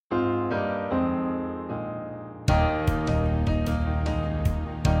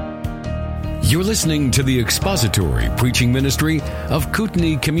You're listening to the expository preaching ministry of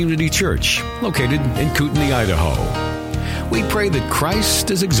Kootenai Community Church, located in Kootenai, Idaho. We pray that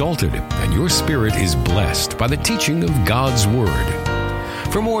Christ is exalted and your spirit is blessed by the teaching of God's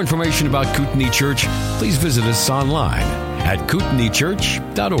Word. For more information about Kootenai Church, please visit us online at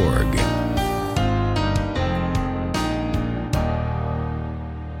kootenaichurch.org.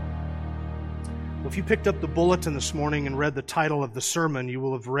 If you picked up the bulletin this morning and read the title of the sermon, you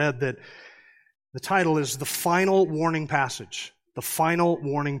will have read that the title is The Final Warning Passage. The Final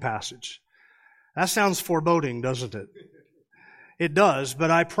Warning Passage. That sounds foreboding, doesn't it? It does,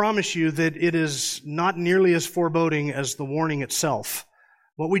 but I promise you that it is not nearly as foreboding as the warning itself.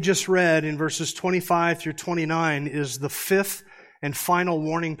 What we just read in verses 25 through 29 is the fifth and final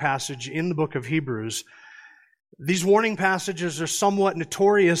warning passage in the book of Hebrews. These warning passages are somewhat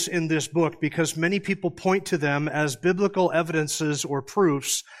notorious in this book because many people point to them as biblical evidences or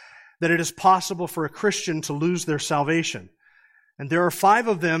proofs that it is possible for a Christian to lose their salvation. And there are 5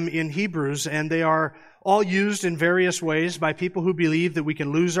 of them in Hebrews, and they are all used in various ways by people who believe that we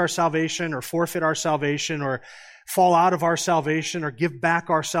can lose our salvation or forfeit our salvation or fall out of our salvation or give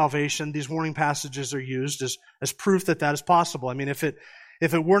back our salvation. These warning passages are used as proof that that is possible. I mean, if it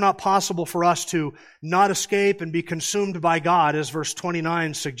were not possible for us to not escape and be consumed by God, as verse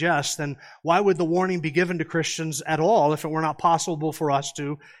 29 suggests, then why would the warning be given to Christians at all if it were not possible for us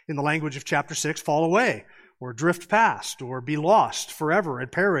to, in the language of chapter 6, fall away or drift past or be lost forever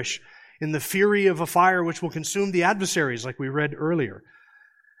and perish in the fury of a fire which will consume the adversaries, like we read earlier.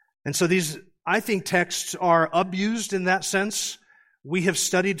 And so these, I think, texts are abused in that sense. We have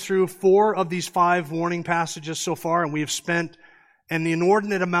studied through 4 of these 5 warning passages so far, and we have spent an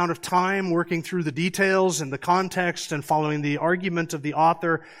inordinate amount of time working through the details and the context and following the argument of the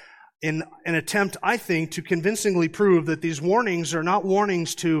author in an attempt, I think, to convincingly prove that these warnings are not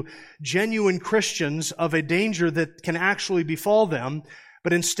warnings to genuine Christians of a danger that can actually befall them,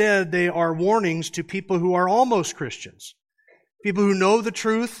 but instead they are warnings to people who are almost Christians, people who know the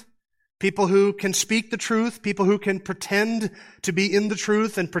truth, people who can speak the truth, people who can pretend to be in the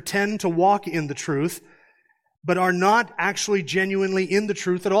truth and pretend to walk in the truth, but are not actually genuinely in the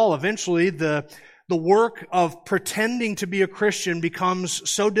truth at all. Eventually, the work of pretending to be a Christian becomes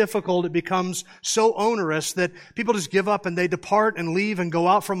so difficult, it becomes so onerous that people just give up and they depart and leave and go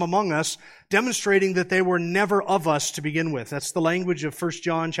out from among us, demonstrating that they were never of us to begin with. That's the language of 1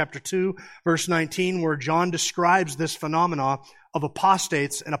 John chapter 2, verse 19, where John describes this phenomena of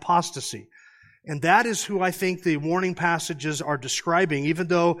apostates and apostasy. And that is who I think the warning passages are describing. Even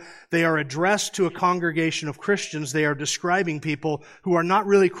though they are addressed to a congregation of Christians, they are describing people who are not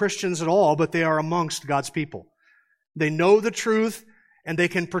really Christians at all, but they are amongst God's people. They know the truth, and they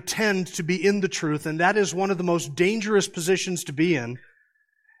can pretend to be in the truth, and that is one of the most dangerous positions to be in.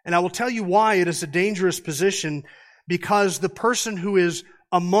 And I will tell you why it is a dangerous position, because the person who is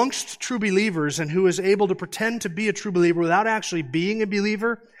amongst true believers and who is able to pretend to be a true believer without actually being a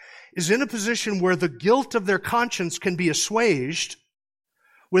believer is in a position where the guilt of their conscience can be assuaged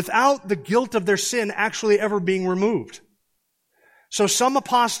without the guilt of their sin actually ever being removed. So some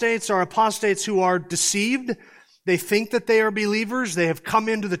apostates are apostates who are deceived. They think that they are believers. They have come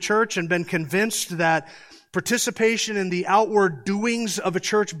into the church and been convinced that participation in the outward doings of a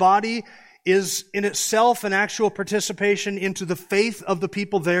church body is in itself an actual participation into the faith of the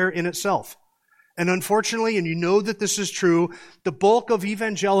people there in itself. And unfortunately, and you know that this is true, the bulk of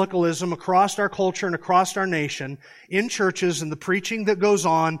evangelicalism across our culture and across our nation, in churches and the preaching that goes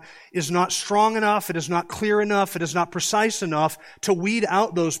on, is not strong enough, it is not clear enough, it is not precise enough to weed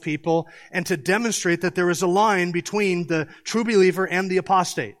out those people and to demonstrate that there is a line between the true believer and the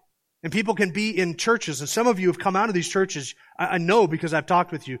apostate. And people can be in churches, and some of you have come out of these churches, I know because I've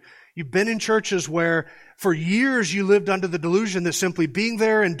talked with you. You've been in churches where for years you lived under the delusion that simply being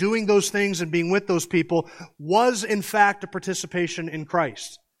there and doing those things and being with those people was in fact a participation in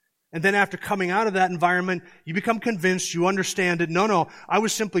Christ. And then after coming out of that environment, you become convinced, you understand that no, I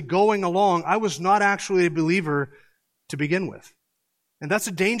was simply going along. I was not actually a believer to begin with. And that's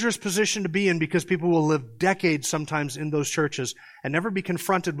a dangerous position to be in because people will live decades sometimes in those churches and never be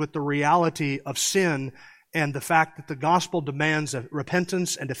confronted with the reality of sin and the fact that the gospel demands a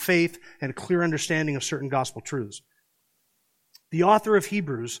repentance and a faith and a clear understanding of certain gospel truths. The author of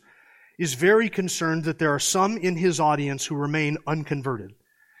Hebrews is very concerned that there are some in his audience who remain unconverted.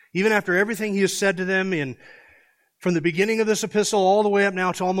 Even after everything he has said to them from the beginning of this epistle all the way up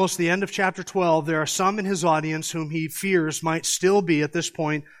now to almost the end of chapter 12, there are some in his audience whom he fears might still be at this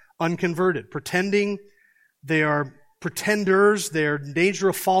point unconverted, pretending. They are pretenders. They're in danger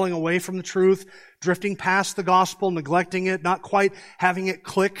of falling away from the truth, drifting past the gospel, neglecting it, not quite having it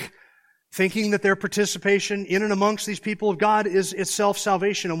click. thinking that their participation in and amongst these people of God is itself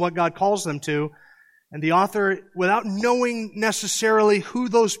salvation and what God calls them to. And the author, without knowing necessarily who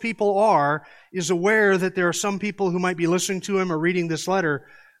those people are, is aware that there are some people who might be listening to him or reading this letter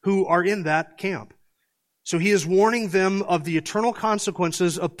who are in that camp. So he is warning them of the eternal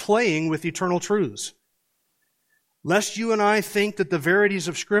consequences of playing with eternal truths. Lest you and I think that the verities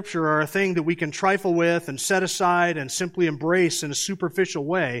of Scripture are a thing that we can trifle with and set aside and simply embrace in a superficial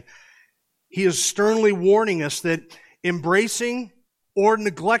way, he is sternly warning us that embracing or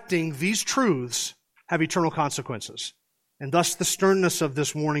neglecting these truths have eternal consequences. And thus the sternness of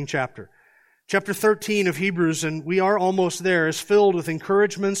this warning chapter. Chapter 13 of Hebrews, and we are almost there, is filled with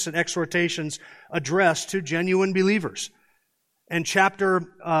encouragements and exhortations addressed to genuine believers. And chapter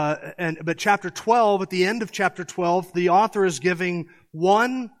 12, at the end of chapter 12, the author is giving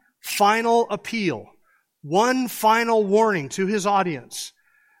one final appeal, one final warning to his audience,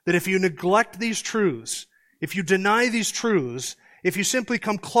 that if you neglect these truths, if you deny these truths, if you simply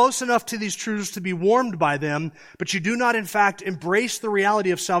come close enough to these truths to be warmed by them, but you do not in fact embrace the reality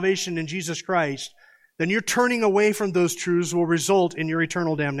of salvation in Jesus Christ, then your turning away from those truths will result in your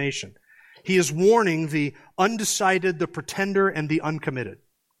eternal damnation. He is warning the undecided, the pretender, and the uncommitted.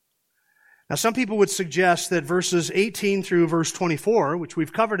 Now, some people would suggest that verses 18 through verse 24, which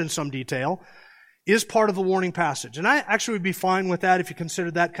we've covered in some detail, is part of the warning passage. And I actually would be fine with that if you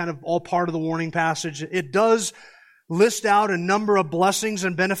consider that kind of all part of the warning passage. It does list out a number of blessings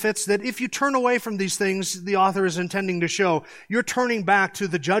and benefits that if you turn away from these things, the author is intending to show, you're turning back to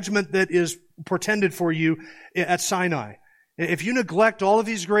the judgment that is portended for you at Sinai. If you neglect all of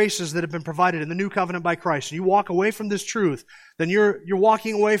these graces that have been provided in the new covenant by Christ, and you walk away from this truth, then you're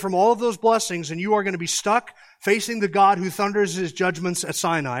walking away from all of those blessings, and you are going to be stuck facing the God who thunders his judgments at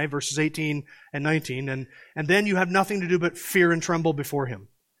Sinai, verses 18 and 19, and then you have nothing to do but fear and tremble before him.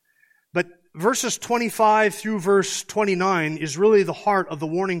 But verses 25 through verse 29 is really the heart of the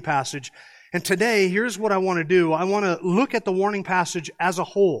warning passage. And today, here's what I want to do. I want to look at the warning passage as a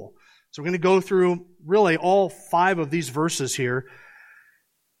whole. So we're going to go through really all 5 of these verses here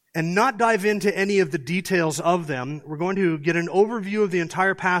and not dive into any of the details of them. We're going to get an overview of the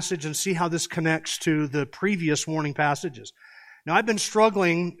entire passage and see how this connects to the previous warning passages. Now, I've been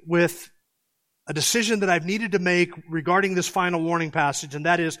struggling with a decision that I've needed to make regarding this final warning passage, and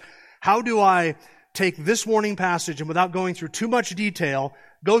that is, how do I take this warning passage and without going through too much detail,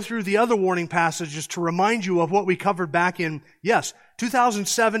 go through the other warning passages to remind you of what we covered back in,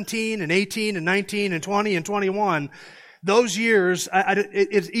 2017 and 18 and 19 and 20 and 21. Those years,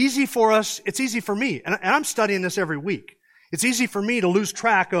 it's easy for us, it's easy for me, and I'm studying this every week. It's easy for me to lose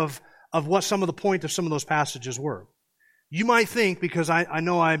track of what some of the point of some of those passages were. You might think, because I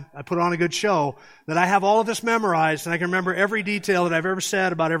know I put on a good show, that I have all of this memorized and I can remember every detail that I've ever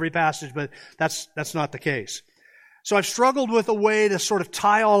said about every passage, but that's not the case. So I've struggled with a way to sort of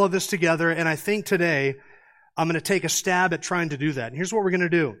tie all of this together, and I think today I'm going to take a stab at trying to do that. And here's what we're going to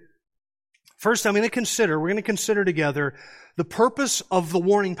do. First, we're going to consider together the purpose of the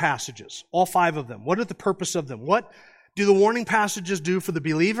warning passages, all 5 of them. What is the purpose of them? What do the warning passages do for the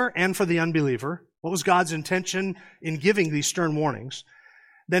believer and for the unbeliever? What was God's intention in giving these stern warnings?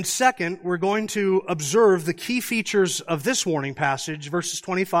 Then second, we're going to observe the key features of this warning passage, verses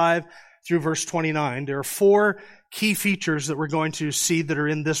 25 through verse 29. There are 4 key features that we're going to see that are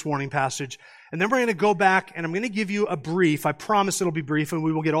in this warning passage. And then we're going to go back and I'm going to give you a brief. I promise it'll be brief, and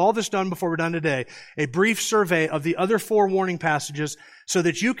we will get all this done before we're done today. A brief survey of the other 4 warning passages so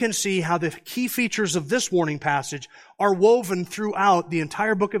that you can see how the key features of this warning passage are woven throughout the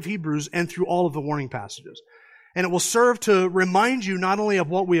entire book of Hebrews and through all of the warning passages. And it will serve to remind you not only of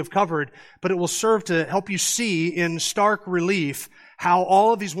what we have covered, but it will serve to help you see in stark relief how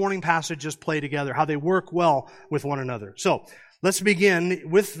all of these warning passages play together, how they work well with one another. So, let's begin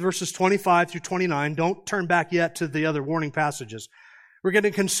with verses 25 through 29. Don't turn back yet to the other warning passages. We're going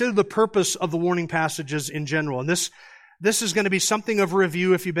to consider the purpose of the warning passages in general. And this is going to be something of a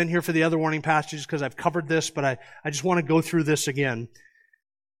review if you've been here for the other warning passages, because I've covered this, but I just want to go through this again.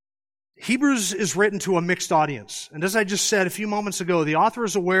 Hebrews is written to a mixed audience. And as I just said a few moments ago, the author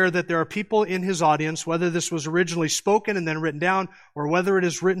is aware that there are people in his audience, whether this was originally spoken and then written down, or whether it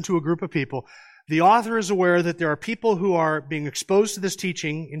is written to a group of people. The author is aware that there are people who are being exposed to this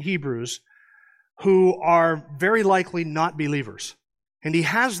teaching in Hebrews who are very likely not believers. And he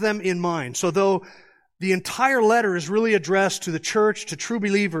has them in mind. So though the entire letter is really addressed to the church, to true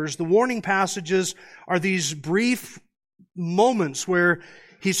believers, the warning passages are these brief moments where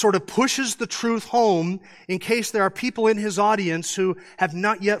he sort of pushes the truth home in case there are people in his audience who have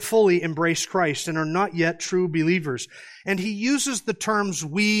not yet fully embraced Christ and are not yet true believers. And he uses the terms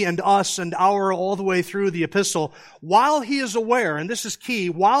we and us and our all the way through the epistle while he is aware, and this is key,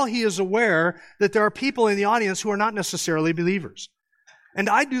 while he is aware that there are people in the audience who are not necessarily believers. And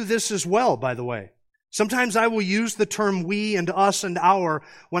I do this as well, by the way. Sometimes I will use the term we and us and our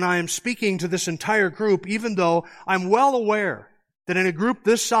when I am speaking to this entire group, even though I'm well aware that in a group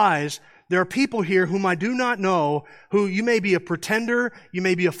this size, there are people here whom I do not know, who you may be a pretender, you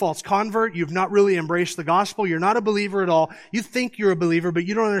may be a false convert, you've not really embraced the gospel, you're not a believer at all, you think you're a believer, but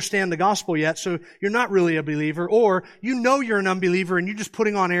you don't understand the gospel yet, so you're not really a believer, or you know you're an unbeliever and you're just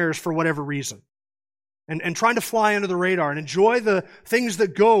putting on airs for whatever reason. And trying to fly under the radar and enjoy the things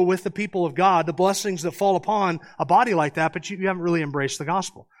that go with the people of God, the blessings that fall upon a body like that, but you haven't really embraced the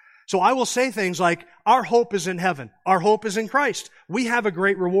gospel. So I will say things like, our hope is in heaven. Our hope is in Christ. We have a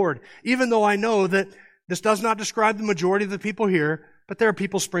great reward. Even though I know that this does not describe the majority of the people here, but there are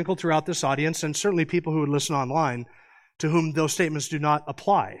people sprinkled throughout this audience, and certainly people who would listen online, to whom those statements do not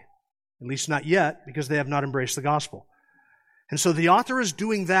apply. At least not yet, because they have not embraced the gospel. And so the author is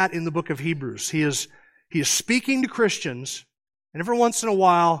doing that in the book of Hebrews. He is speaking to Christians, and every once in a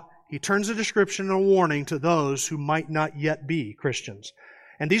while, he turns a description and a warning to those who might not yet be Christians.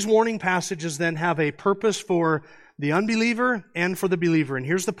 And these warning passages then have a purpose for the unbeliever and for the believer. And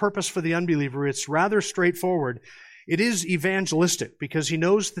here's the purpose for the unbeliever. It's rather straightforward. It is evangelistic, because he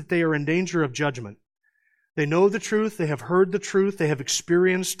knows that they are in danger of judgment. They know the truth, they have heard the truth, they have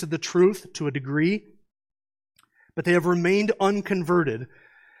experienced the truth to a degree, but they have remained unconverted.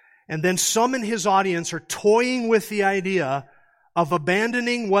 And then some in his audience are toying with the idea of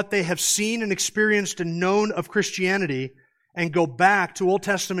abandoning what they have seen and experienced and known of Christianity and go back to Old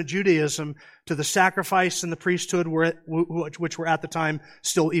Testament Judaism, to the sacrifice and the priesthood which were at the time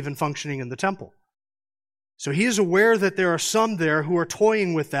still even functioning in the temple. So he is aware that there are some there who are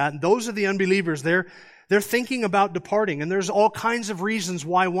toying with that, and those are the unbelievers. They're thinking about departing, and there's all kinds of reasons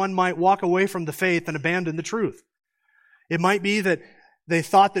why one might walk away from the faith and abandon the truth. It might be that they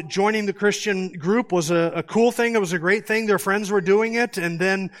thought that joining the Christian group was a cool thing, it was a great thing, their friends were doing it, and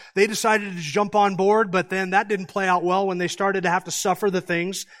then they decided to jump on board, but then that didn't play out well when they started to have to suffer the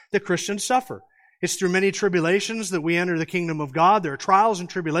things that Christians suffer. It's through many tribulations that we enter the kingdom of God. There are trials and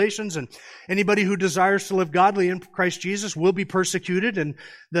tribulations, and anybody who desires to live godly in Christ Jesus will be persecuted, and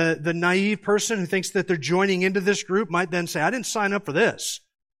the naive person who thinks that they're joining into this group might then say, I didn't sign up for this.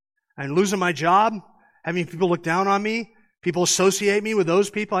 I'm losing my job, having people look down on me, people associate me with those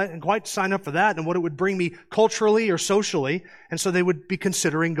people. I didn't quite sign up for that and what it would bring me culturally or socially. And so they would be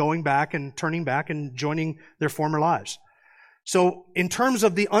considering going back and turning back and joining their former lives. So in terms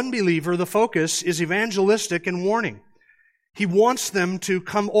of the unbeliever, the focus is evangelistic and warning. He wants them to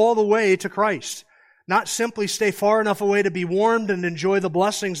come all the way to Christ, not simply stay far enough away to be warmed and enjoy the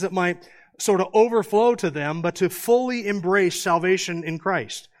blessings that might sort of overflow to them, but to fully embrace salvation in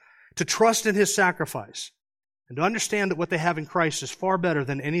Christ, to trust in His sacrifice, and to understand that what they have in Christ is far better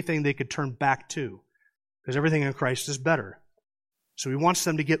than anything they could turn back to, because everything in Christ is better. So He wants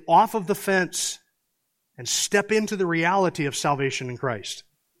them to get off of the fence and step into the reality of salvation in Christ.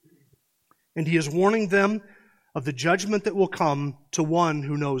 And He is warning them of the judgment that will come to one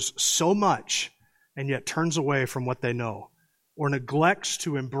who knows so much and yet turns away from what they know, or neglects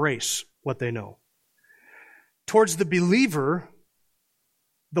to embrace what they know. Towards the believer,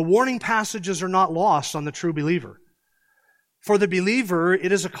 the warning passages are not lost on the true believer. For the believer,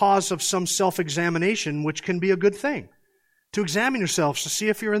 it is a cause of some self-examination, which can be a good thing, to examine yourselves to see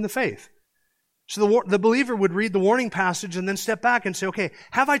if you're in the faith. So the believer would read the warning passage and then step back and say, okay,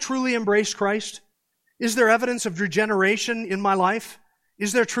 have I truly embraced Christ? Is there evidence of regeneration in my life?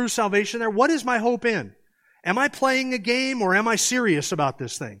 Is there true salvation there? What is my hope in? Am I playing a game or am I serious about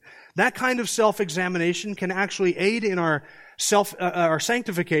this thing? That kind of self-examination can actually aid in our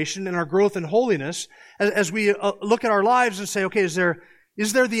sanctification and our growth in holiness as we look at our lives and say, okay, is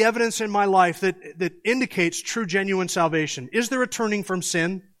there the evidence in my life that indicates true, genuine salvation? Is there a turning from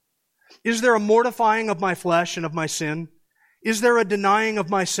sin? Is there a mortifying of my flesh and of my sin? Is there a denying of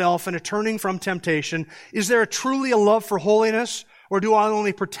myself and a turning from temptation? Is there truly a love for holiness? Or do I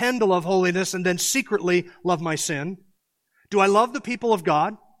only pretend to love holiness and then secretly love my sin? Do I love the people of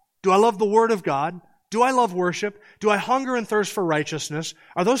God? Do I love the Word of God? Do I love worship? Do I hunger and thirst for righteousness?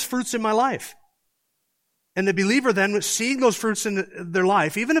 Are those fruits in my life? And the believer then, seeing those fruits in their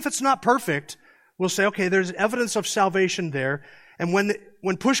life, even if it's not perfect, will say, okay, there's evidence of salvation there. And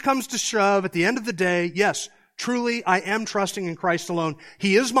when push comes to shove, at the end of the day, yes, Truly, I am trusting in Christ alone.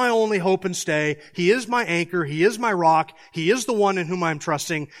 He is my only hope and stay. He is my anchor. He is my rock. He is the one in whom I'm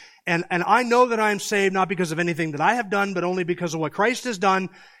trusting. And I know that I am saved not because of anything that I have done, but only because of what Christ has done.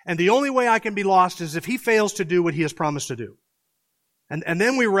 And the only way I can be lost is if He fails to do what He has promised to do. And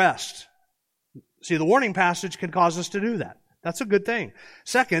then we rest. See, the warning passage can cause us to do that. That's a good thing.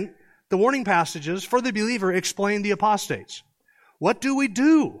 Second, the warning passages for the believer explain the apostates. What do we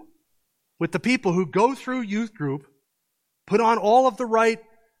do with the people who go through youth group, put on all of the right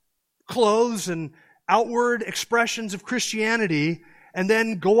clothes and outward expressions of Christianity, and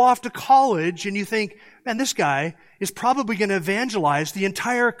then go off to college, and you think, man, this guy is probably going to evangelize the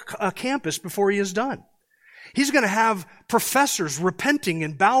entire campus before he is done. He's going to have professors repenting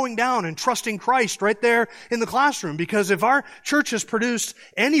and bowing down and trusting Christ right there in the classroom, because if our church has produced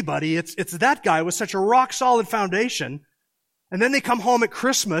anybody, it's that guy with such a rock-solid foundation. And then they come home at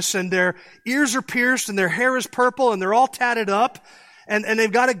Christmas and their ears are pierced and their hair is purple and they're all tatted up. And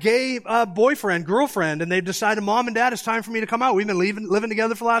they've got a gay boyfriend, girlfriend, and they've decided, Mom and Dad, it's time for me to come out. We've been living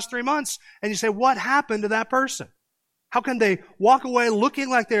together for the last 3 months. And you say, what happened to that person? How can they walk away looking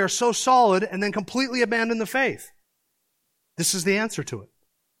like they are so solid and then completely abandon the faith? This is the answer to it.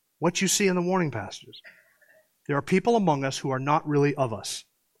 What you see in the warning passages. There are people among us who are not really of us.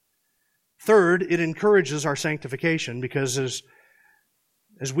 Third, it encourages our sanctification, because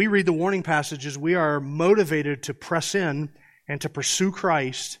as we read the warning passages, we are motivated to press in and to pursue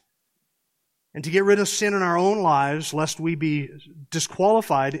Christ and to get rid of sin in our own lives, lest we be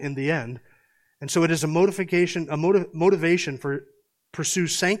disqualified in the end. And so it is a motivation for pursue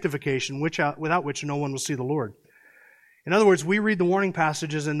sanctification, without which no one will see the Lord. In other words, we read the warning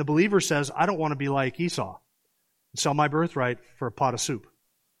passages and the believer says, I don't want to be like Esau and sell my birthright for a pot of soup.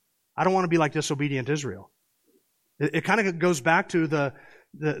 I don't want to be like disobedient Israel. It kind of goes back to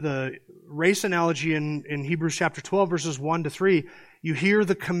the race analogy in Hebrews chapter 12, verses 1 to 3. You hear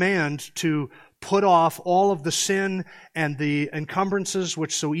the command to put off all of the sin and the encumbrances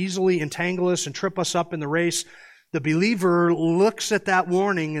which so easily entangle us and trip us up in the race. The believer looks at that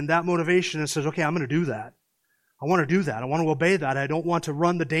warning and that motivation and says, okay, I'm going to do that. I want to do that. I want to obey that. I don't want to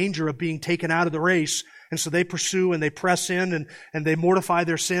run the danger of being taken out of the race. And so they pursue and they press in and they mortify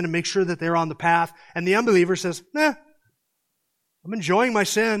their sin and make sure that they're on the path. And the unbeliever says, I'm enjoying my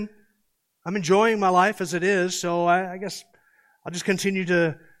sin. I'm enjoying my life as it is, so I guess I'll just continue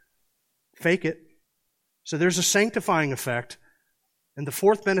to fake it. So there's a sanctifying effect. And the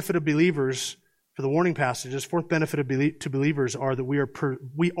fourth benefit of believers, for the warning passages, fourth benefit to believers are that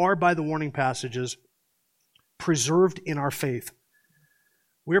we are by the warning passages preserved in our faith.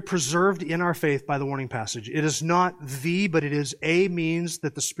 We are preserved in our faith by the warning passage. It is not but it is a means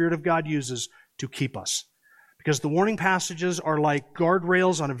that the Spirit of God uses to keep us. Because the warning passages are like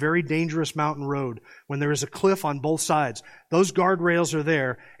guardrails on a very dangerous mountain road when there is a cliff on both sides. Those guardrails are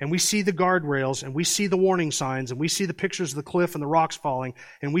there, and we see the guardrails, and we see the warning signs, and we see the pictures of the cliff and the rocks falling,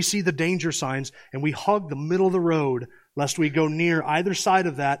 and we see the danger signs, and we hug the middle of the road lest we go near either side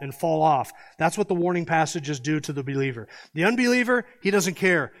of that and fall off. That's what the warning passages do to the believer. The unbeliever, he doesn't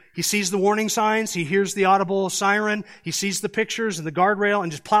care. He sees the warning signs, he hears the audible siren, he sees the pictures and the guardrail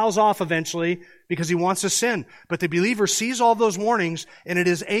and just plows off eventually because he wants to sin. But the believer sees all those warnings, and it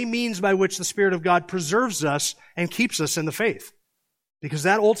is a means by which the Spirit of God preserves us and keeps us in the faith. Because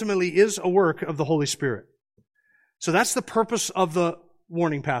that ultimately is a work of the Holy Spirit. So that's the purpose of the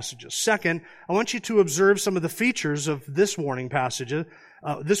warning passages. Second, I want you to observe some of the features of this warning passage,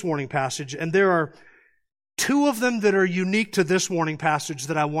 and there are two of them that are unique to this warning passage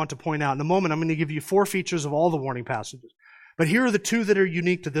that I want to point out. In a moment, I'm going to give you 4 features of all the warning passages. But here are the 2 that are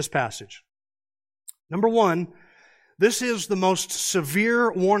unique to this passage. Number 1, this is the most severe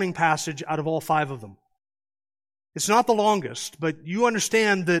warning passage out of all 5 of them. It's not the longest, but you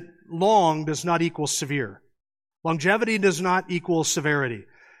understand that long does not equal severe. Longevity does not equal severity.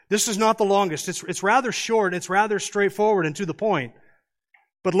 This is not the longest. It's rather short. It's rather straightforward and to the point.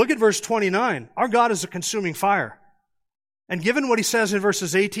 But look at verse 29. Our God is a consuming fire. And given what He says in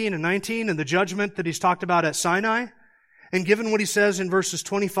verses 18 and 19 and the judgment that He's talked about at Sinai, and given what He says in verses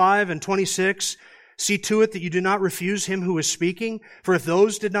 25 and 26, see to it that you do not refuse Him who is speaking. For if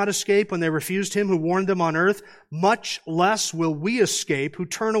those did not escape when they refused Him who warned them on earth, much less will we escape who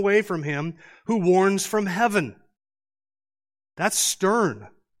turn away from Him who warns from heaven. That's stern.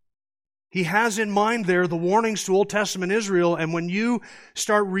 He has in mind there the warnings to Old Testament Israel, and when you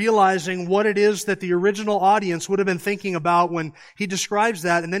start realizing what it is that the original audience would have been thinking about when He describes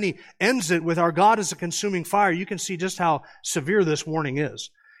that, and then He ends it with our God is a consuming fire, you can see just how severe this warning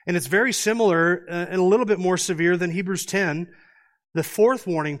is. And it's very similar and a little bit more severe than Hebrews 10, The fourth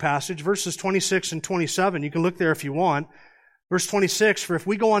warning passage, verses 26 and 27, you can look there if you want. Verse 26, for if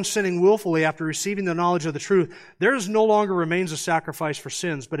we go on sinning willfully after receiving the knowledge of the truth, there is no longer remains a sacrifice for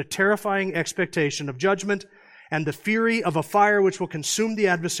sins, but a terrifying expectation of judgment and the fury of a fire which will consume the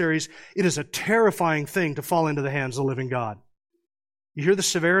adversaries. It is a terrifying thing to fall into the hands of the living God. You hear the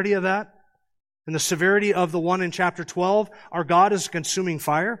severity of that? And the severity of the one in chapter 12, our God is a consuming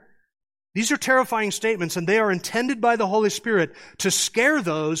fire? These are terrifying statements, and they are intended by the Holy Spirit to scare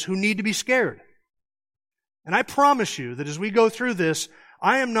those who need to be scared. And I promise you that as we go through this,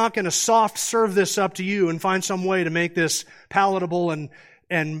 I am not going to soft serve this up to you and find some way to make this palatable and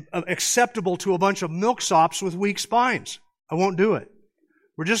acceptable to a bunch of milksops with weak spines. I won't do it.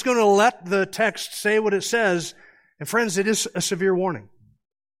 We're just going to let the text say what it says. And friends, it is a severe warning.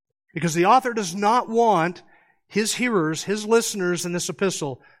 Because the author does not want his hearers, his listeners in this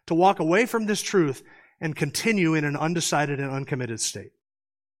epistle to walk away from this truth and continue in an undecided and uncommitted state.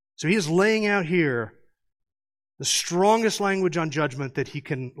 So he is laying out here the strongest language on judgment that he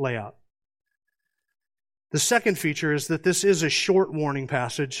can lay out. The second feature is that this is a short warning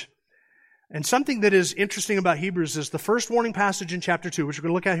passage. And something that is interesting about Hebrews is the first warning passage in chapter 2, which we're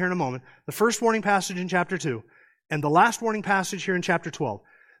going to look at here in a moment, the first warning passage in chapter 2, and the last warning passage here in chapter 12.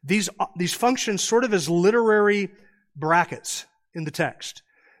 These function sort of as literary brackets in the text,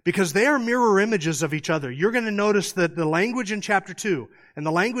 because they are mirror images of each other. You're going to notice that the language in chapter 2 and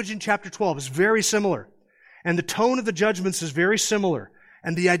the language in chapter 12 is very similar. And the tone of the judgments is very similar.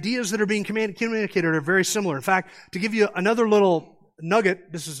 And the ideas that are being communicated are very similar. In fact, to give you another little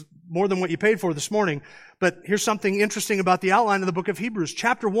nugget, this is more than what you paid for this morning, but here's something interesting about the outline of the book of Hebrews.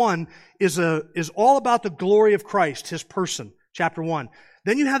 Chapter 1 is all about the glory of Christ, His person, chapter 1.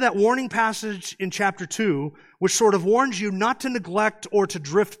 Then you have that warning passage in chapter 2, which sort of warns you not to neglect or to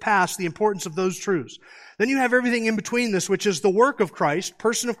drift past the importance of those truths. Then you have everything in between this, which is the work of Christ,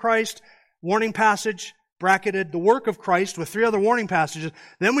 person of Christ, warning passage, bracketed, the work of Christ with 3 other warning passages.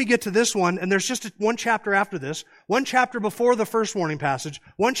 Then we get to this one, and there's just one chapter after this, one chapter before the first warning passage,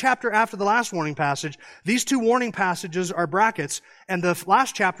 one chapter after the last warning passage. These 2 warning passages are brackets, and the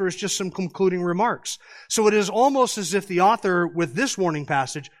last chapter is just some concluding remarks. So it is almost as if the author, with this warning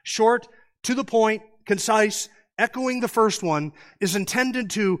passage, short, to the point, concise, echoing the first one, is intending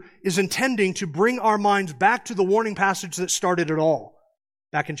to bring our minds back to the warning passage that started it all,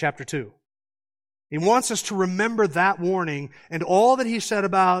 back in chapter 2. He wants us to remember that warning and all that he said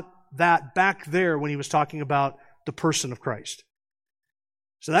about that back there when he was talking about the person of Christ.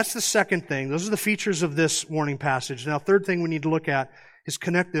 So that's the second thing. Those are the features of this warning passage. Now, third thing we need to look at is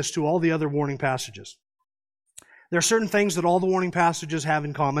connect this to all the other warning passages. There are certain things that all the warning passages have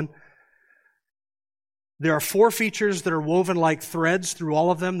in common. There are 4 features that are woven like threads through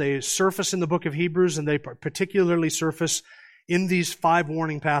all of them. They surface in the book of Hebrews, and they particularly surface in these 5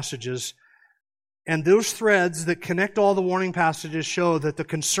 warning passages. And those threads that connect all the warning passages show that the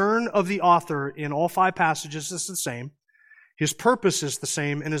concern of the author in all 5 passages is the same. His purpose is the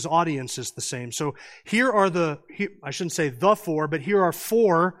same, and his audience is the same. So here are I shouldn't say the 4, but here are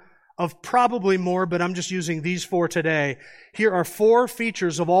 4 of probably more, but I'm just using these 4 today. Here are 4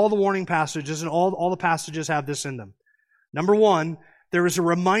 features of all the warning passages, and all the passages have this in them. Number 1, there is a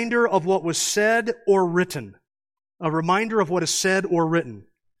reminder of what was said or written. A reminder of what is said or written.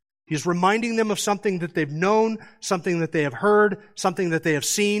 He's reminding them of something that they've known, something that they have heard, something that they have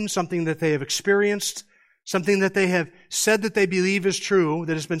seen, something that they have experienced, something that they have said that they believe is true,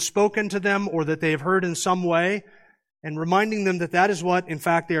 that has been spoken to them or that they have heard in some way, and reminding them that that is what, in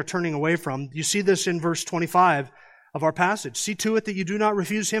fact, they are turning away from. You see this in verse 25 of our passage. See to it that you do not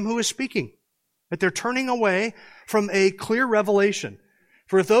refuse him who is speaking, that they're turning away from a clear revelation.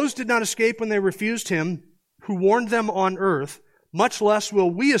 For if those did not escape when they refused him who warned them on earth, much less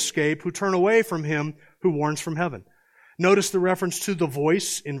will we escape who turn away from him who warns from heaven. Notice the reference to the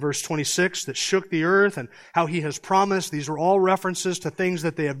voice in verse 26 that shook the earth and how he has promised. These are all references to things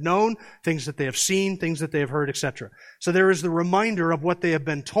that they have known, things that they have seen, things that they have heard, etc. So there is the reminder of what they have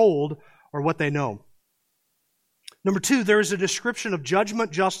been told or what they know. Number 2, there is a description of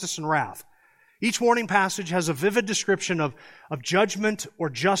judgment, justice, and wrath. Each warning passage has a vivid description of judgment or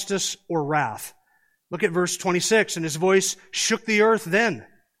justice or wrath. Look at verse 26. And his voice shook the earth then.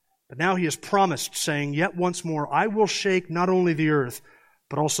 But now he has promised, saying, yet once more, I will shake not only the earth,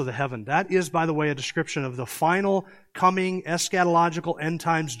 but also the heaven. That is, by the way, a description of the final coming eschatological end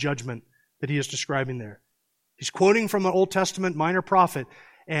times judgment that he is describing there. He's quoting from an Old Testament minor prophet,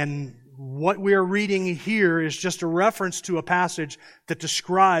 and what we are reading here is just a reference to a passage that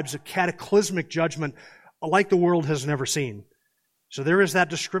describes a cataclysmic judgment like the world has never seen. So there is that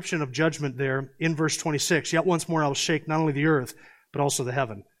description of judgment there in verse 26. Yet once more I will shake not only the earth, but also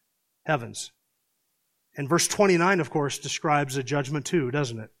the heavens. And verse 29, of course, describes a judgment too,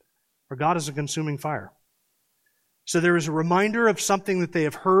 doesn't it? For God is a consuming fire. So there is a reminder of something that they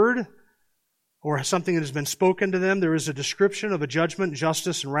have heard or something that has been spoken to them. There is a description of a judgment,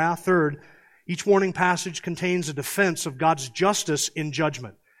 justice, and wrath. Third, each warning passage contains a defense of God's justice in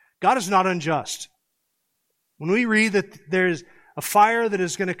judgment. God is not unjust. When we read that there is a fire that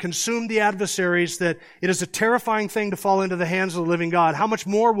is going to consume the adversaries, that it is a terrifying thing to fall into the hands of the living God, how much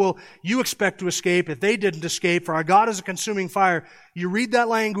more will you expect to escape if they didn't escape? For our God is a consuming fire. You read that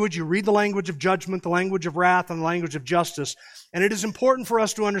language, you read the language of judgment, the language of wrath, and the language of justice. And it is important for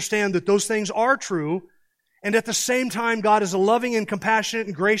us to understand that those things are true, and at the same time, God is a loving and compassionate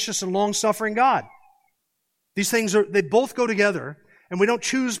and gracious and long-suffering God. These things they both go together, and we don't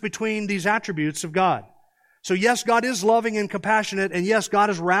choose between these attributes of God. So yes, God is loving and compassionate, and yes, God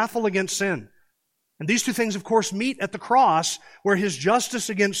is wrathful against sin. And these two things, of course, meet at the cross, where His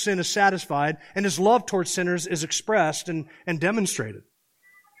justice against sin is satisfied, and His love towards sinners is expressed and demonstrated.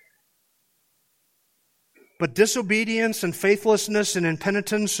 But disobedience and faithlessness and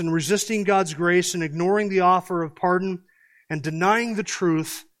impenitence and resisting God's grace and ignoring the offer of pardon and denying the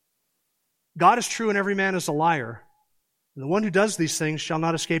truth, God is true and every man is a liar. And the one who does these things shall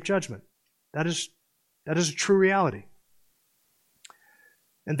not escape judgment. That is a true reality.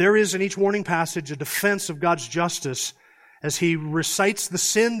 And there is in each warning passage a defense of God's justice as He recites the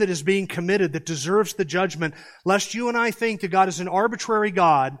sin that is being committed that deserves the judgment, lest you and I think that God is an arbitrary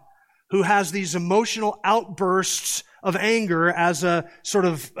God who has these emotional outbursts of anger as a sort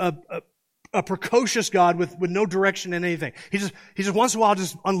of a precocious God with no direction in anything. He just once in a while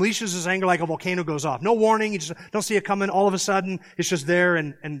just unleashes His anger like a volcano goes off. No warning, you just don't see it coming. All of a sudden, it's just there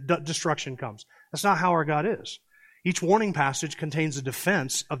and destruction comes. That's not how our God is. Each warning passage contains a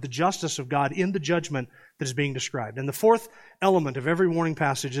defense of the justice of God in the judgment that is being described. And the fourth element of every warning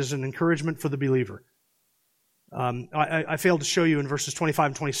passage is an encouragement for the believer. I failed to show you in verses 25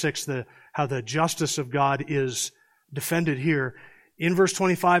 and 26 how the justice of God is defended here. In verse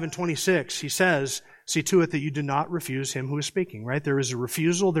 25 and 26, He says, see to it that you do not refuse Him who is speaking, right? There is a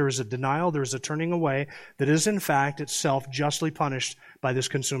refusal, there is a denial, there is a turning away that is in fact itself justly punished by this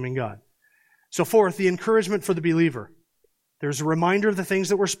consuming God. So fourth, the encouragement for the believer. There's a reminder of the things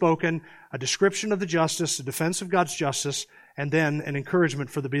that were spoken, a description of the justice, a defense of God's justice, and then an encouragement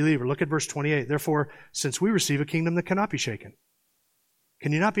for the believer. Look at verse 28. Therefore, since we receive a kingdom that cannot be shaken.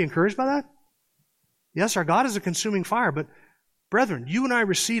 Can you not be encouraged by that? Yes, our God is a consuming fire, but brethren, you and I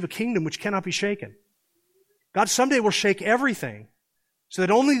receive a kingdom which cannot be shaken. God someday will shake everything so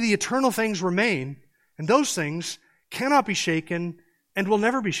that only the eternal things remain, and those things cannot be shaken and will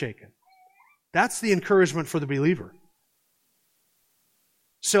never be shaken. That's the encouragement for the believer.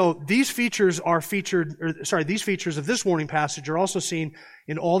 So these features of this warning passage are also seen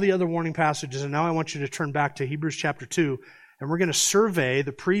in all the other warning passages. And now I want you to turn back to Hebrews chapter 2, and we're going to survey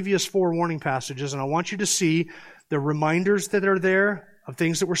the previous four warning passages, and I want you to see the reminders that are there of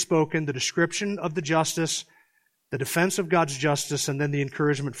things that were spoken, the description of the justice, the defense of God's justice, and then the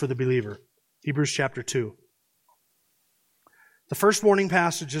encouragement for the believer. Hebrews chapter 2. The first warning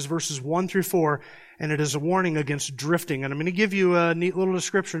passage is verses 1 through 4, and it is a warning against drifting. And I'm going to give you a neat little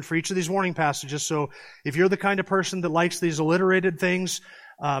description for each of these warning passages. So if you're the kind of person that likes these alliterated things,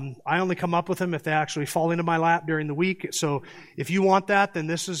 I only come up with them if they actually fall into my lap during the week. So if you want that, then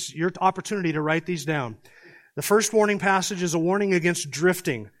this is your opportunity to write these down. The first warning passage is a warning against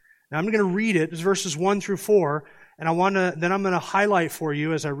drifting. Now I'm going to read it. It's verses 1 through 4, and I'm going to highlight for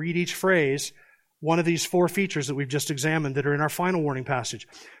you as I read each phrase one of these four features that we've just examined that are in our final warning passage.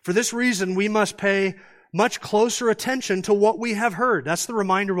 For this reason, we must pay much closer attention to what we have heard. That's the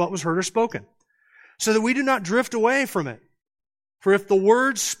reminder of what was heard or spoken, so that we do not drift away from it. For if the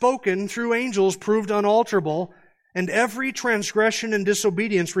words spoken through angels proved unalterable, and every transgression and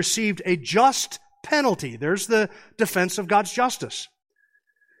disobedience received a just penalty, there's the defense of God's justice,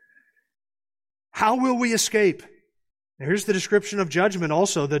 how will we escape? Here's the description of judgment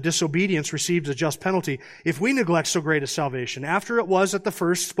also. The disobedience received a just penalty. If we neglect so great a salvation, after it was at the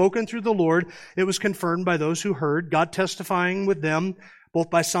first spoken through the Lord, it was confirmed by those who heard, God testifying with them,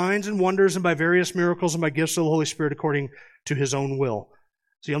 both by signs and wonders and by various miracles and by gifts of the Holy Spirit according to His own will.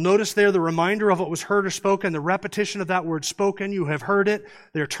 So you'll notice there the reminder of what was heard or spoken, the repetition of that word spoken. You have heard it.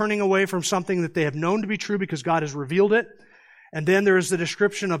 They're turning away from something that they have known to be true because God has revealed it. And then there is the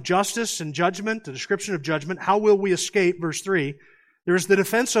description of justice and judgment, the description of judgment. How will we escape? Verse 3. There is the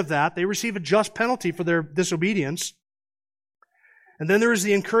defense of that. They receive a just penalty for their disobedience. And then there is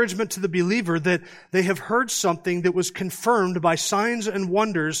the encouragement to the believer that they have heard something that was confirmed by signs and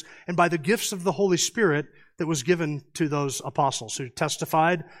wonders and by the gifts of the Holy Spirit that was given to those apostles who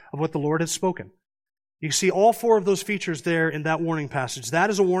testified of what the Lord had spoken. You see all four of those features there in that warning passage. That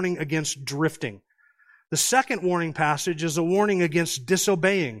is a warning against drifting. The second warning passage is a warning against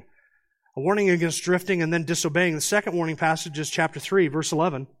disobeying. A warning against drifting and then disobeying. The second warning passage is chapter 3, verse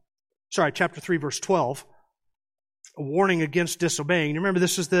 12. A warning against disobeying. You remember,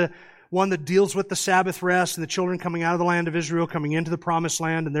 this is the one that deals with the Sabbath rest and the children coming out of the land of Israel, coming into the promised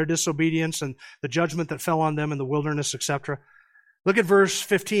land and their disobedience and the judgment that fell on them in the wilderness, etc. Look at verse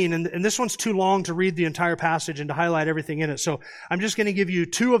 15, and this one's too long to read the entire passage and to highlight everything in it. So I'm just going to give you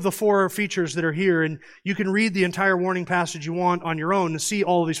two of the four features that are here, and you can read the entire warning passage you want on your own to see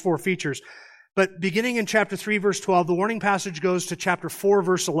all of these four features. But beginning in chapter 3, verse 12, the warning passage goes to chapter 4,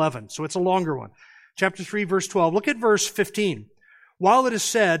 verse 11. So it's a longer one. Chapter 3, verse 12. Look at verse 15. While it is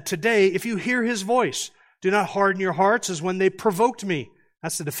said, today, if you hear his voice, do not harden your hearts as when they provoked me.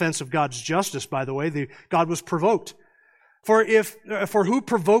 That's the defense of God's justice, by the way. God was provoked. For who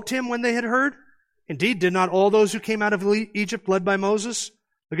provoked him when they had heard? Indeed, did not all those who came out of Egypt led by Moses?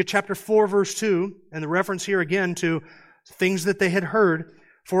 Look at chapter 4, verse 2, and the reference here again to things that they had heard.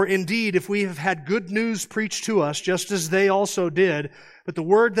 For indeed, if we have had good news preached to us, just as they also did, but the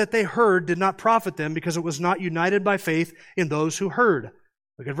word that they heard did not profit them, because it was not united by faith in those who heard.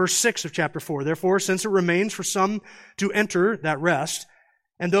 Look at verse 6 of chapter 4. Therefore, since it remains for some to enter that rest,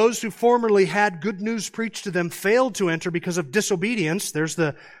 and those who formerly had good news preached to them failed to enter because of disobedience, there's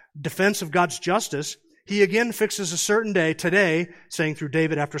the defense of God's justice, he again fixes a certain day, today, saying through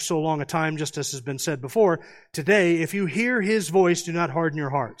David after so long a time, just as has been said before, today, if you hear his voice, do not harden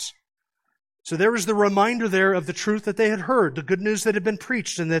your hearts. So there was the reminder there of the truth that they had heard, the good news that had been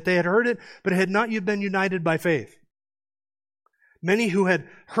preached, and that they had heard it, but it had not yet been united by faith. Many who had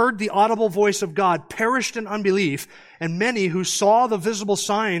heard the audible voice of God perished in unbelief, and many who saw the visible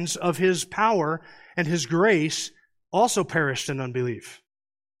signs of his power and his grace also perished in unbelief.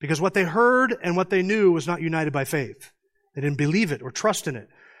 Because what they heard and what they knew was not united by faith. They didn't believe it or trust in it.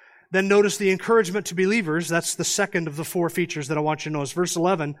 Then notice the encouragement to believers. That's the second of the four features that I want you to notice. Verse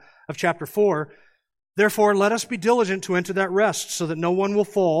 11 of chapter 4. Therefore, let us be diligent to enter that rest, so that no one will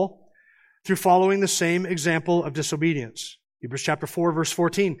fall through following the same example of disobedience. Hebrews chapter 4, verse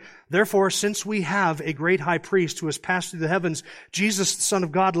 14. Therefore, since we have a great high priest who has passed through the heavens, Jesus, the Son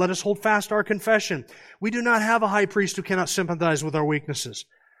of God, let us hold fast our confession. We do not have a high priest who cannot sympathize with our weaknesses,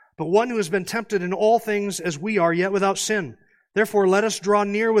 but one who has been tempted in all things as we are, yet without sin. Therefore, let us draw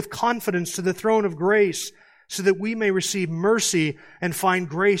near with confidence to the throne of grace, so that we may receive mercy and find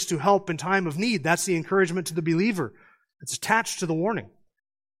grace to help in time of need. That's the encouragement to the believer. It's attached to the warning.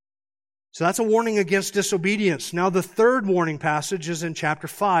 So that's a warning against disobedience. Now the third warning passage is in chapter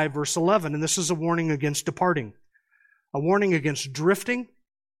 5, verse 11, and this is a warning against departing. A warning against drifting,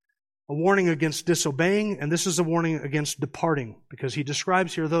 a warning against disobeying, and this is a warning against departing, because he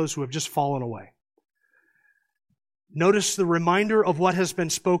describes here those who have just fallen away. Notice the reminder of what has been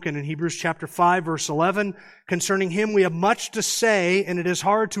spoken in Hebrews chapter 5, verse 11. Concerning him we have much to say, and it is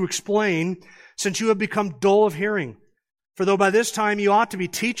hard to explain, since you have become dull of hearing. For though by this time you ought to be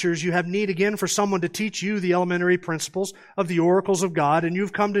teachers, you have need again for someone to teach you the elementary principles of the oracles of God, and you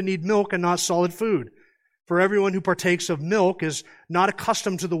have come to need milk and not solid food. For everyone who partakes of milk is not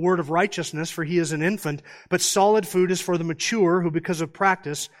accustomed to the word of righteousness, for he is an infant, but solid food is for the mature, who because of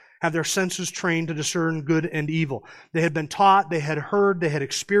practice have their senses trained to discern good and evil. They had been taught, they had heard, they had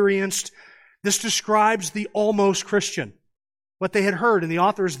experienced. This describes the almost Christian, what they had heard. And the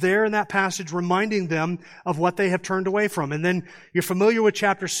author is there in that passage reminding them of what they have turned away from. And then you're familiar with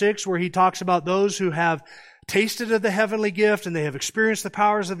chapter 6, where he talks about those who have tasted of the heavenly gift and they have experienced the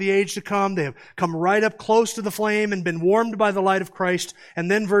powers of the age to come. They have come right up close to the flame and been warmed by the light of Christ. And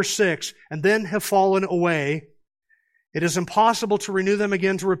then verse 6, and then have fallen away. It is impossible to renew them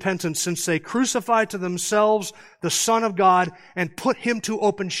again to repentance, since they crucify to themselves the Son of God and put him to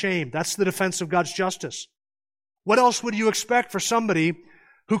open shame. That's the defense of God's justice. What else would you expect for somebody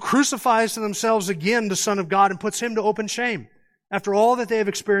who crucifies to themselves again the Son of God and puts him to open shame after all that they have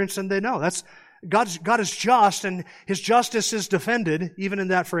experienced and they know? That's God is just, and his justice is defended even in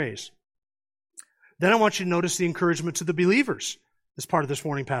that phrase. Then I want you to notice the encouragement to the believers as part of this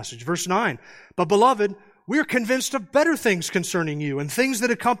warning passage. Verse 9, but beloved, we are convinced of better things concerning you and things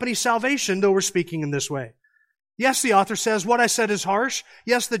that accompany salvation, though we're speaking in this way. Yes, the author says, what I said is harsh.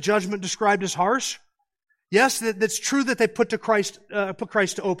 Yes, the judgment described is harsh. Yes, that's true that they put Christ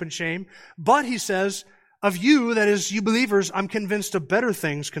to open shame. But he says, of you, that is, you believers, I'm convinced of better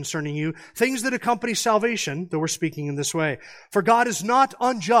things concerning you, things that accompany salvation, though we're speaking in this way. For God is not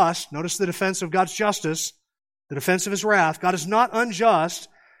unjust. Notice the defense of God's justice, the defense of his wrath. God is not unjust,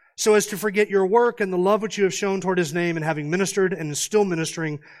 so as to forget your work and the love which you have shown toward His name, and having ministered and is still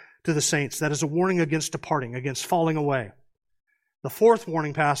ministering to the saints. That is a warning against departing, against falling away. The fourth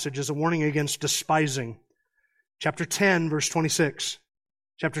warning passage is a warning against despising. Chapter 10, verse 26.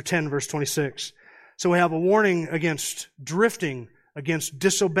 Chapter 10, verse 26. So we have a warning against drifting, against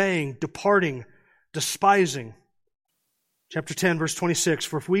disobeying, departing, despising. Chapter 10, verse 26.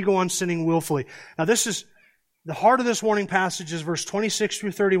 For if we go on sinning willfully. Now this is, the heart of this warning passage is verse 26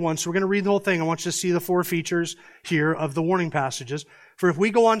 through 31. So we're going to read the whole thing. I want you to see the four features here of the warning passages. For if we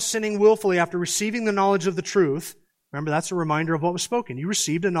go on sinning willfully after receiving the knowledge of the truth, remember that's a reminder of what was spoken. You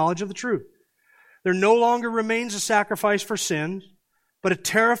received a knowledge of the truth. There no longer remains a sacrifice for sin, but a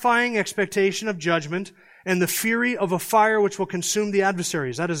terrifying expectation of judgment and the fury of a fire which will consume the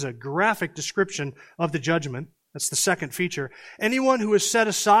adversaries. That is a graphic description of the judgment. That's the second feature. Anyone who has set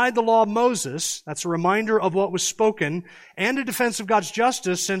aside the law of Moses, that's a reminder of what was spoken, and a defense of God's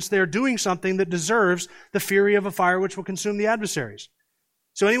justice, since they're doing something that deserves the fury of a fire which will consume the adversaries.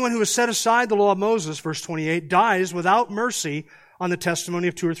 So anyone who has set aside the law of Moses, verse 28, dies without mercy on the testimony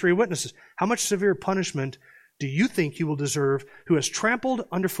of 2 or 3 witnesses. How much severe punishment do you think you will deserve who has trampled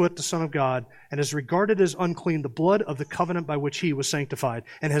underfoot the Son of God and has regarded as unclean the blood of the covenant by which He was sanctified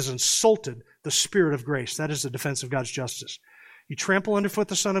and has insulted the Spirit of grace? That is the defense of God's justice. You trample underfoot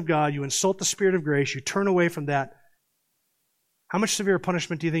the Son of God, you insult the Spirit of grace, you turn away from that. How much severe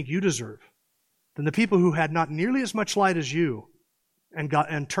punishment do you think you deserve than the people who had not nearly as much light as you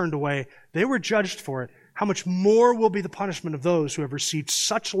and turned away? They were judged for it. How much more will be the punishment of those who have received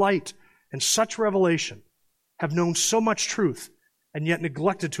such light and such revelation, have known so much truth, and yet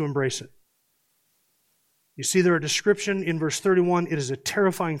neglected to embrace it? You see there a description in verse 31. It is a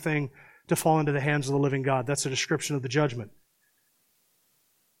terrifying thing to fall into the hands of the living God. That's a description of the judgment.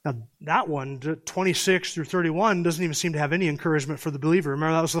 Now that one, 26 through 31, doesn't even seem to have any encouragement for the believer.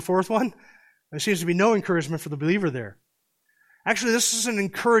 Remember that was the fourth one? There seems to be no encouragement for the believer there. Actually, this is an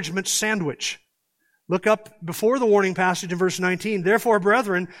encouragement sandwich. Look up before the warning passage in verse 19. Therefore,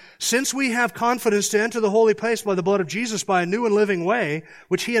 brethren, since we have confidence to enter the holy place by the blood of Jesus by a new and living way,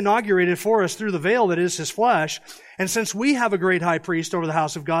 which He inaugurated for us through the veil that is His flesh, and since we have a great high priest over the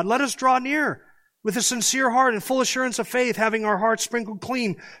house of God, let us draw near with a sincere heart and full assurance of faith, having our hearts sprinkled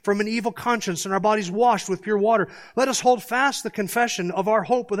clean from an evil conscience and our bodies washed with pure water. Let us hold fast the confession of our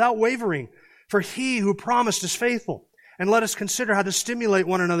hope without wavering, for He who promised is faithful. And let us consider how to stimulate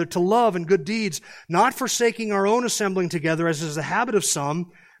one another to love and good deeds, not forsaking our own assembling together, as is the habit of some,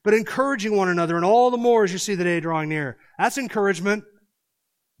 but encouraging one another, and all the more as you see the day drawing near. That's encouragement.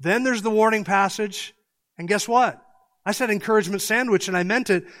 Then there's the warning passage. And guess what? I said encouragement sandwich, and I meant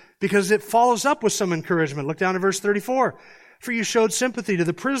it because it follows up with some encouragement. Look down at verse 34. For you showed sympathy to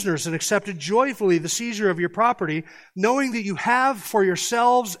the prisoners and accepted joyfully the seizure of your property, knowing that you have for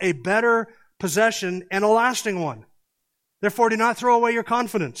yourselves a better possession and a lasting one. Therefore, do not throw away your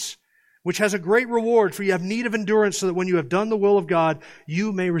confidence, which has a great reward, for you have need of endurance, so that when you have done the will of God,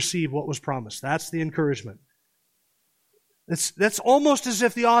 you may receive what was promised. That's the encouragement. That's almost as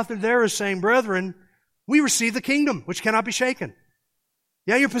if the author there is saying, brethren, we receive the kingdom, which cannot be shaken.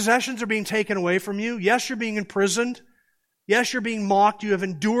 Yeah, your possessions are being taken away from you. Yes, you're being imprisoned. Yes, you're being mocked. You have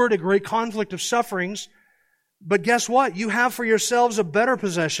endured a great conflict of sufferings. But guess what? You have for yourselves a better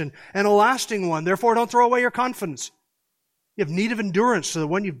possession and a lasting one. Therefore, don't throw away your confidence. You have need of endurance, so that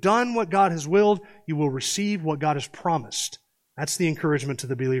when you've done what God has willed, you will receive what God has promised. That's the encouragement to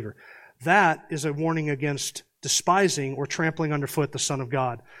the believer. That is a warning against despising or trampling underfoot the Son of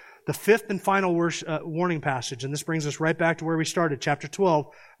God. The fifth and final warning passage, and this brings us right back to where we started, chapter 12,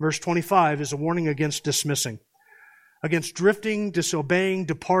 verse 25, is a warning against dismissing. Against drifting, disobeying,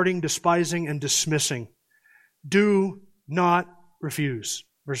 departing, despising, and dismissing. Do not refuse.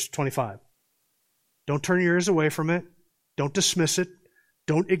 Verse 25. Don't turn your ears away from it. Don't dismiss it.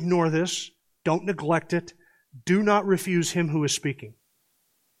 Don't ignore this. Don't neglect it. Do not refuse Him who is speaking.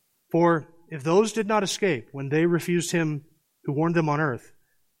 For if those did not escape when they refused Him who warned them on earth,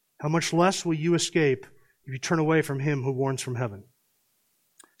 how much less will you escape if you turn away from Him who warns from heaven?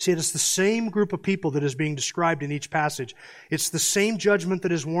 See, it is the same group of people that is being described in each passage. It's the same judgment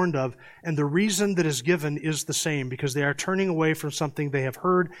that is warned of, and the reason that is given is the same, because they are turning away from something they have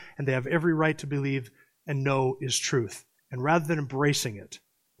heard and they have every right to believe and know is truth. And rather than embracing it,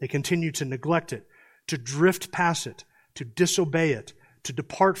 they continue to neglect it, to drift past it, to disobey it, to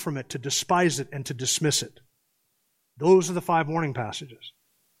depart from it, to despise it, and to dismiss it. Those are the 5 warning passages.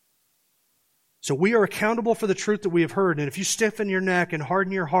 So we are accountable for the truth that we have heard, and if you stiffen your neck and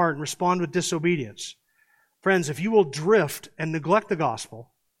harden your heart and respond with disobedience, friends, if you will drift and neglect the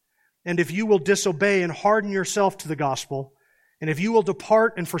gospel, and if you will disobey and harden yourself to the gospel, And if you will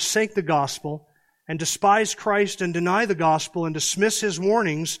depart and forsake the gospel, and despise Christ and deny the gospel and dismiss his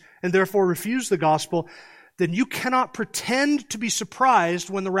warnings and therefore refuse the gospel, then you cannot pretend to be surprised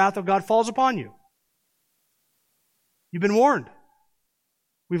when the wrath of God falls upon you. You've been warned.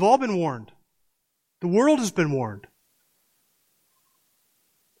 We've all been warned. The world has been warned.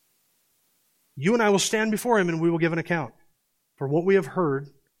 You and I will stand before him and we will give an account for what we have heard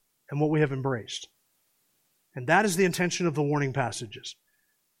and what we have embraced. And that is the intention of the warning passages.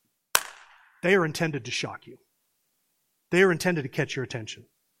 They are intended to shock you. They are intended to catch your attention,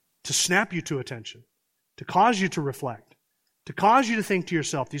 to snap you to attention, to cause you to reflect, to cause you to think to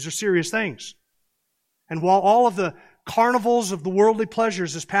yourself, these are serious things. And while all of the carnivals of the worldly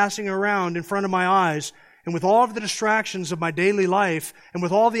pleasures is passing around in front of my eyes, and with all of the distractions of my daily life, and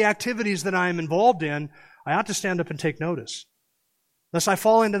with all the activities that I am involved in, I ought to stand up and take notice, lest I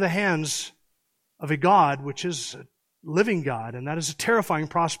fall into the hands of a God which is a living God, and that is a terrifying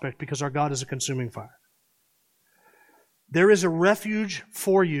prospect because our God is a consuming fire. There is a refuge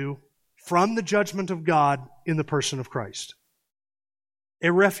for you from the judgment of God in the person of Christ.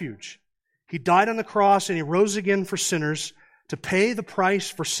 A refuge. He died on the cross and he rose again for sinners to pay the price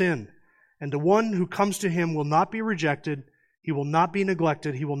for sin. And the one who comes to him will not be rejected, he will not be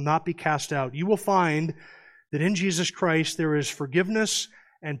neglected, he will not be cast out. You will find that in Jesus Christ there is forgiveness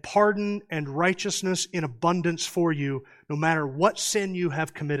and pardon and righteousness in abundance for you, no matter what sin you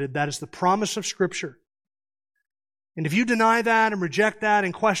have committed. That is the promise of Scripture. And if you deny that and reject that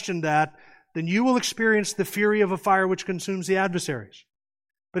and question that, then you will experience the fury of a fire which consumes the adversaries.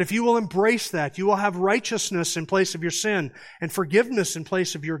 But if you will embrace that, you will have righteousness in place of your sin, and forgiveness in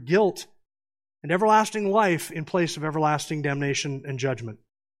place of your guilt, and everlasting life in place of everlasting damnation and judgment.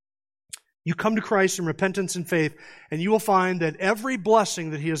 You come to Christ in repentance and faith, and you will find that every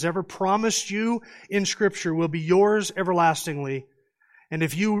blessing that He has ever promised you in Scripture will be yours everlastingly. And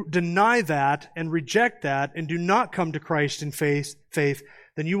if you deny that and reject that and do not come to Christ in faith,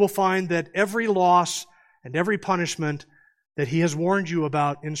 then you will find that every loss and every punishment that He has warned you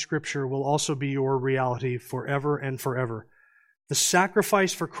about in Scripture will also be your reality forever and forever. The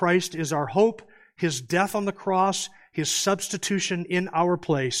sacrifice for Christ is our hope. His death on the cross, His substitution in our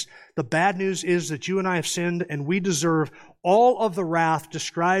place. The bad news is that you and I have sinned and we deserve all of the wrath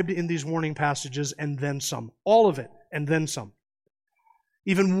described in these warning passages and then some. All of it and then some.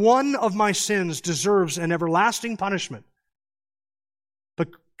 Even one of my sins deserves an everlasting punishment. But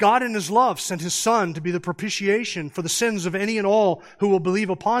God in His love sent His Son to be the propitiation for the sins of any and all who will believe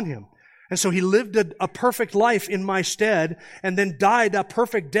upon Him. And so He lived a perfect life in my stead and then died a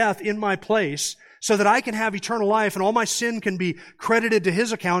perfect death in my place, so that I can have eternal life and all my sin can be credited to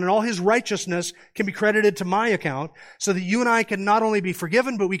His account and all His righteousness can be credited to my account, so that you and I can not only be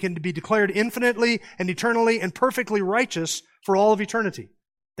forgiven, but we can be declared infinitely and eternally and perfectly righteous for all of eternity.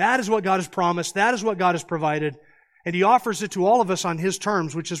 That is what God has promised. That is what God has provided. And He offers it to all of us on His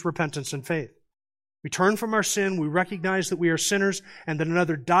terms, which is repentance and faith. We turn from our sin, we recognize that we are sinners, and that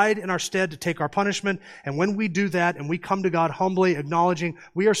another died in our stead to take our punishment. And when we do that, and we come to God humbly, acknowledging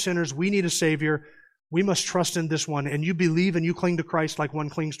we are sinners, we need a Savior, we must trust in this one. And you believe and you cling to Christ like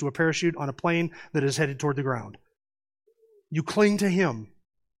one clings to a parachute on a plane that is headed toward the ground. You cling to Him,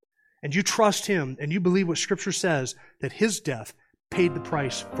 and you trust Him, and you believe what Scripture says, that His death paid the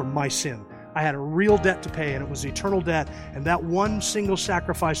price for my sin. I had a real debt to pay, and it was eternal debt, and that one single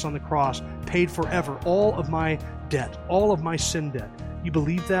sacrifice on the cross paid forever all of my debt, all of my sin debt. You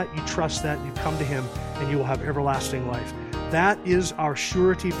believe that, you trust that, you come to Him, and you will have everlasting life. That is our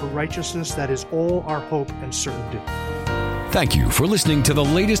surety for righteousness. That is all our hope and certainty. Thank you for listening to the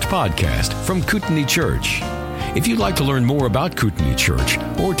latest podcast from Kootenai Church. If you'd like to learn more about Kootenai Church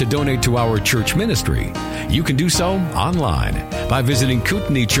or to donate to our church ministry, you can do so online by visiting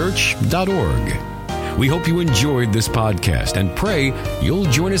kootenaichurch.org. We hope you enjoyed this podcast and pray you'll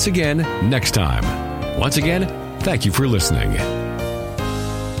join us again next time. Once again, thank you for listening.